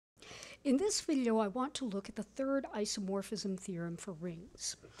In this video, I want to look at the third isomorphism theorem for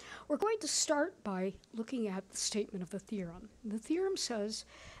rings. We're going to start by looking at the statement of the theorem. The theorem says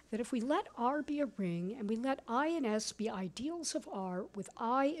that if we let R be a ring and we let I and S be ideals of R with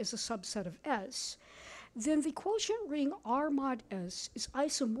I as a subset of S, then the quotient ring R mod S is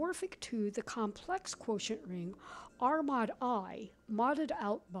isomorphic to the complex quotient ring R mod I modded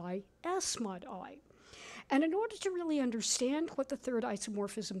out by S mod I. And in order to really understand what the third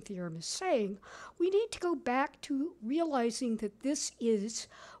isomorphism theorem is saying, we need to go back to realizing that this is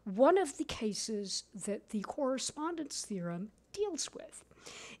one of the cases that the correspondence theorem deals with.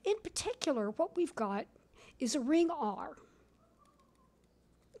 In particular, what we've got is a ring R.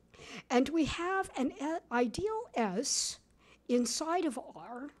 And we have an ideal S inside of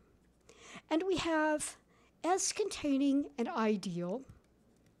R, and we have S containing an ideal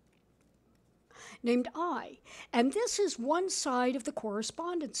named I. And this is one side of the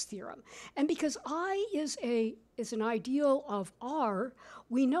correspondence theorem. And because I is an ideal of R,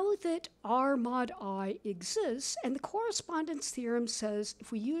 we know that R mod I exists, and the correspondence theorem says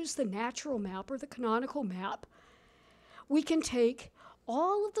if we use the natural map or the canonical map, we can take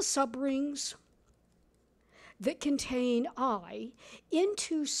all of the subrings that contain I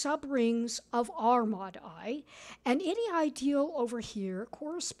into subrings of R mod I, and any ideal over here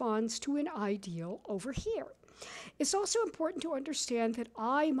corresponds to an ideal over here. It's also important to understand that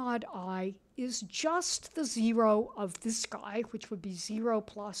I mod I is just the zero of this guy, which would be 0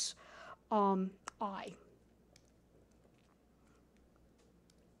 plus I.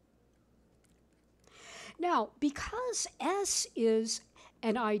 Now, because S is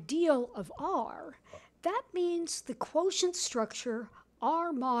an ideal of R, that means the quotient structure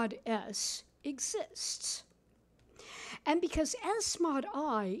R mod S exists. And because S mod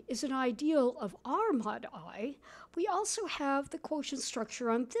I is an ideal of R mod I, we also have the quotient structure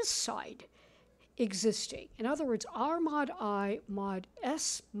on this side existing. In other words, R mod I mod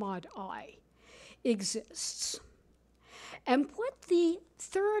S mod I exists. And what the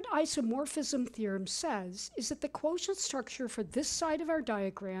third isomorphism theorem says is that the quotient structure for this side of our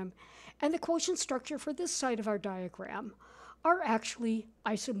diagram and the quotient structure for this side of our diagram are actually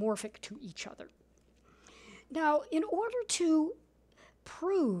isomorphic to each other. Now, in order to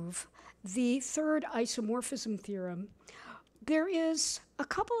prove the third isomorphism theorem, there are a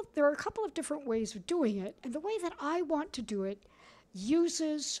couple of different ways of doing it, and the way that I want to do it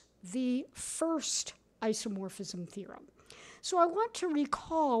uses the first isomorphism theorem. So I want to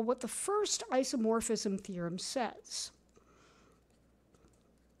recall what the first isomorphism theorem says.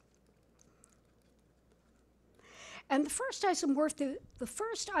 And the first isomorphism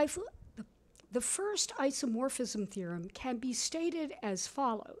theorem can be stated as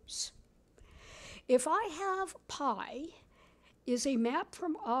follows. If I have pi is a map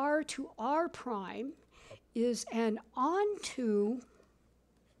from R to R prime is an onto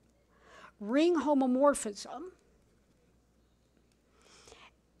ring homomorphism,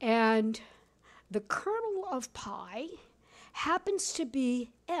 and the kernel of pi happens to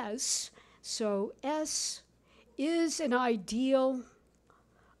be S, so S is an ideal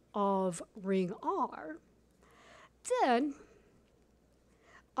of ring R, then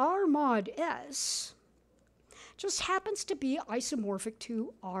R mod S just happens to be isomorphic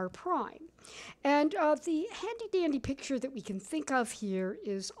to R prime. And the handy-dandy picture that we can think of here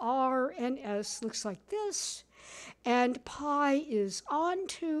is R and S looks like this, and pi is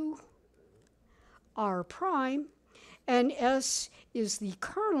onto R prime, and S is the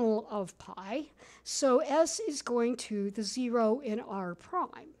kernel of pi, so S is going to the 0 in R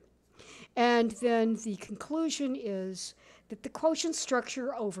prime. And then the conclusion is that the quotient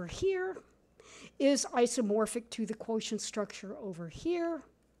structure over here is isomorphic to the quotient structure over here.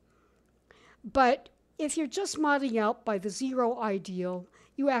 But if you're just modding out by the 0 ideal,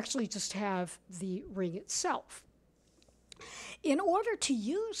 you actually just have the ring itself. In order to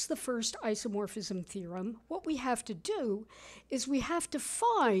use the first isomorphism theorem, what we have to do is we have to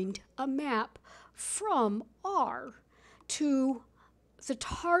find a map from R to the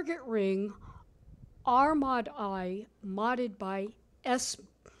target ring R mod I modded by S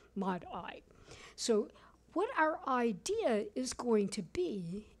mod I. So what our idea is going to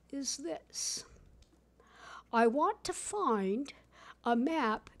be is this. I want to find a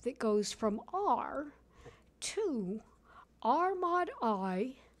map that goes from R to R mod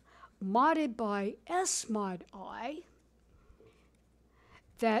I modded by S mod I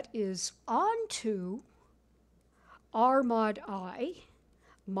that is onto R mod I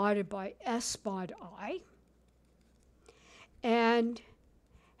modded by S mod I and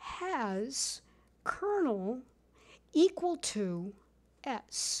has kernel equal to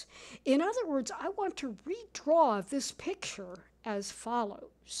S. In other words, I want to redraw this picture as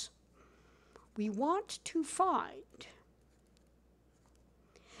follows. We want to find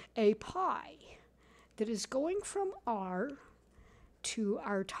a pi that is going from R to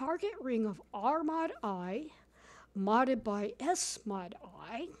our target ring of R mod I modded by S mod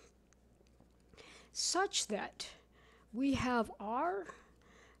I, such that we have R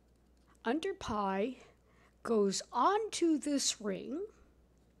under pi goes onto this ring,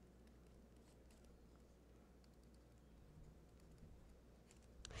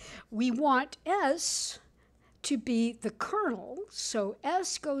 we want S to be the kernel, so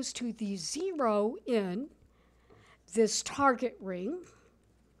S goes to the 0 in this target ring.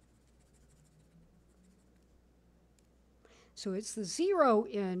 So it's the 0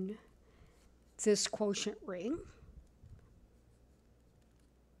 in this quotient ring.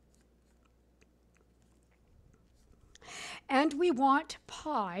 And we want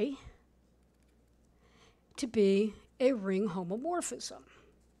pi to be a ring homomorphism.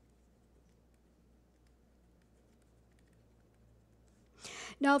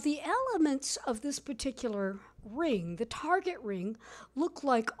 Now, the elements of this particular ring, the target ring, look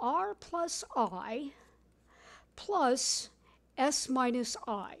like R plus I plus S minus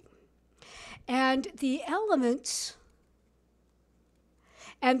I. And the elements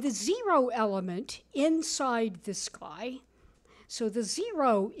and the 0 element inside this guy, so the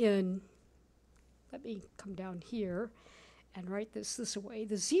 0 in, let me come down here and write this away,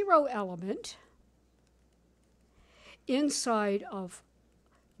 the 0 element inside of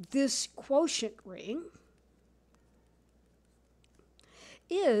this quotient ring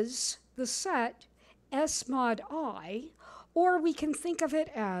is the set S mod I, or we can think of it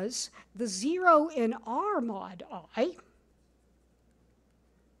as the 0 in R mod I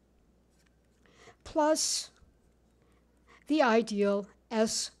plus the ideal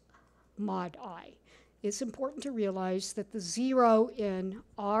S mod I. It's important to realize that the 0 in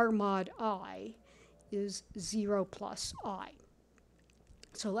R mod I is 0 plus I.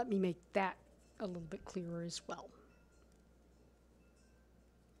 So let me make that a little bit clearer as well.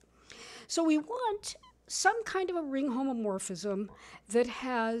 So we want some kind of a ring homomorphism that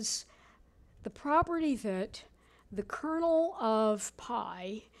has the property that the kernel of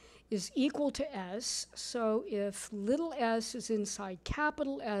pi is equal to S. So if little s is inside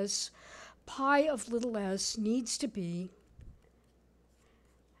capital S, pi of little s needs to be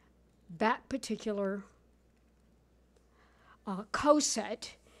that particular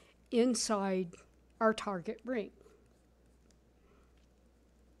coset inside our target ring.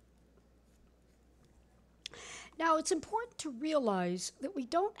 Now, it's important to realize that we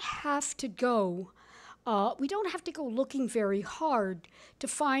don't have to go looking very hard to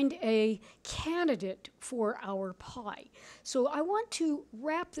find a candidate for our pi. So I want to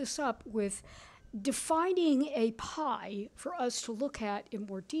wrap this up with defining a pi for us to look at in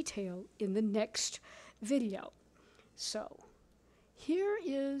more detail in the next video. So here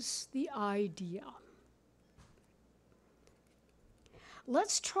is the idea.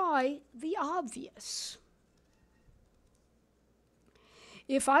 Let's try the obvious.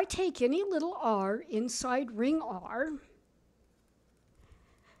 If I take any little r inside ring R,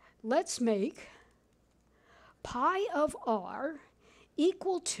 let's make pi of r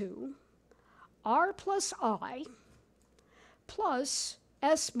equal to r plus I plus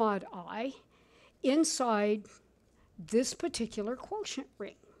S mod I inside this particular quotient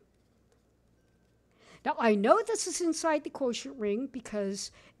ring. Now, I know this is inside the quotient ring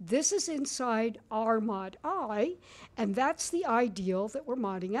because this is inside R mod I, and that's the ideal that we're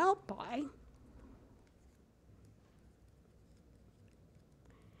modding out by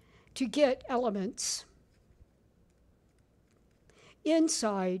to get elements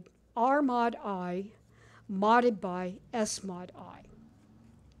inside R mod I modded by S mod I.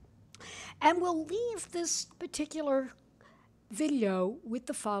 And we'll leave this particular video with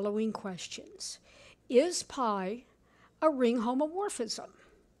the following questions. Is pi a ring homomorphism?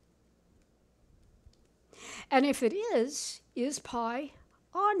 And if it is pi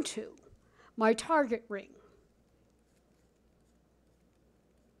onto my target ring?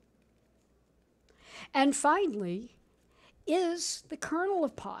 And finally, is the kernel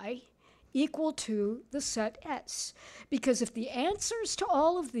of pi equal to the set S? Because if the answers to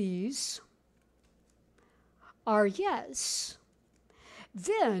all of these are yes,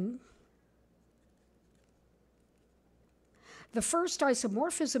 then the first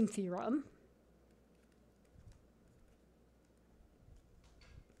isomorphism theorem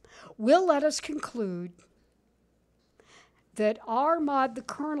will let us conclude that R mod the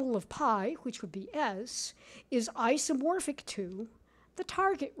kernel of pi, which would be S, is isomorphic to the the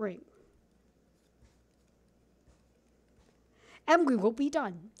target ring. And we will be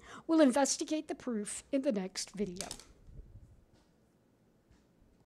done. We'll investigate the proof in the next video.